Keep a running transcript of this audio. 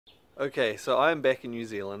Okay, so I'm back in New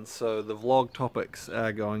Zealand, so the vlog topics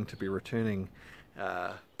are going to be returning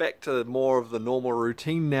back to more of the normal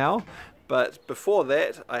routine now. But before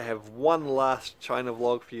that, I have one last China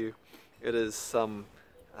vlog for you. It is some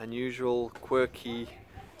unusual, quirky,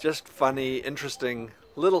 just funny, interesting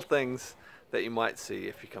little things that you might see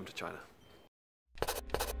if you come to China.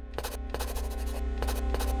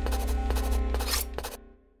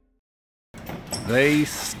 They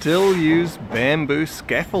still use bamboo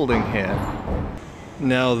scaffolding here.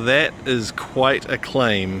 Now that is quite a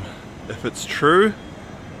claim. If it's true,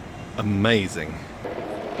 amazing.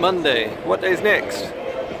 Monday, what day's next?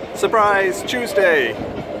 Surprise, Tuesday!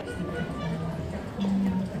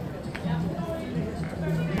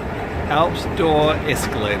 Outdoor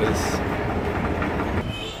escalators.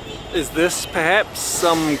 Is this perhaps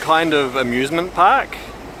some kind of amusement park?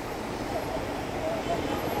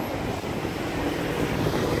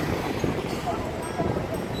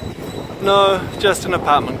 No, just an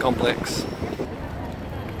apartment complex.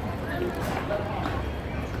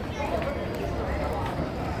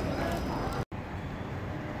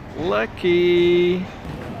 Lucky!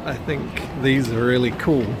 I think these are really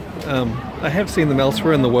cool. I have seen them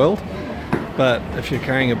elsewhere in the world, but if you're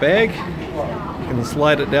carrying a bag, you can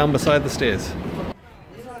slide it down beside the stairs.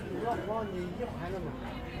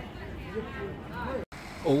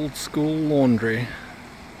 Old school laundry.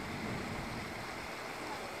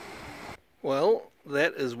 Well,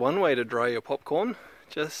 that is one way to dry your popcorn,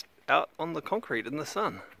 just out on the concrete in the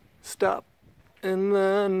sun. Stop in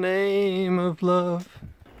the name of love.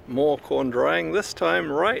 More corn drying, this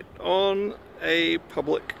time right on a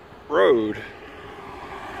public road.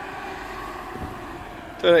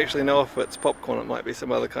 Don't actually know if it's popcorn, it might be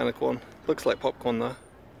some other kind of corn. Looks like popcorn though.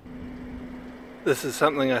 This is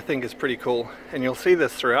something I think is pretty cool, and you'll see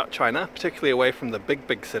this throughout China, particularly away from the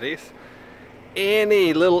big cities.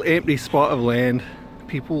 Any little empty spot of land,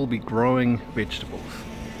 people will be growing vegetables.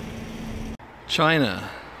 China,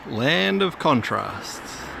 land of contrasts.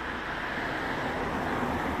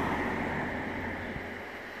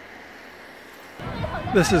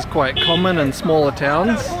 This is quite common in smaller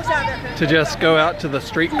towns, to just go out to the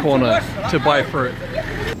street corner to buy fruit.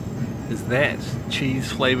 Is that cheese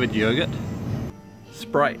flavored yogurt?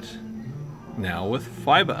 Sprite, now with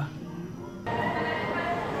fiber.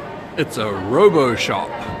 It's a robo shop.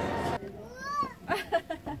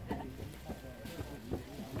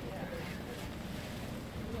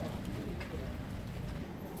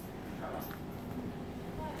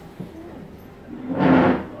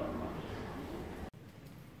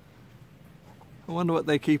 I wonder what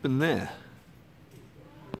they keep in there.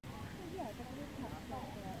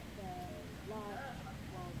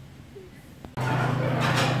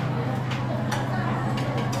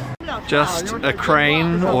 Just a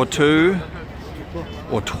crane or two,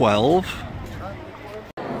 or 12.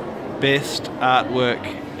 Best artwork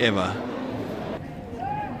ever.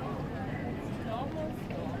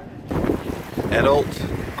 Adult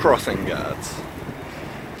crossing guards.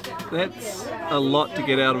 That's a lot to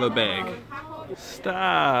get out of a bag.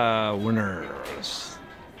 Star winners.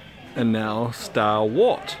 And now Star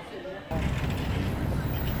what?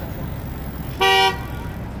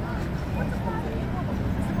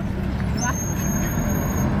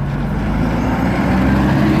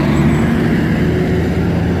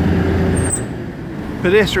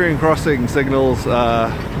 Pedestrian crossing signals are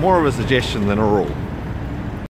more of a suggestion than a rule.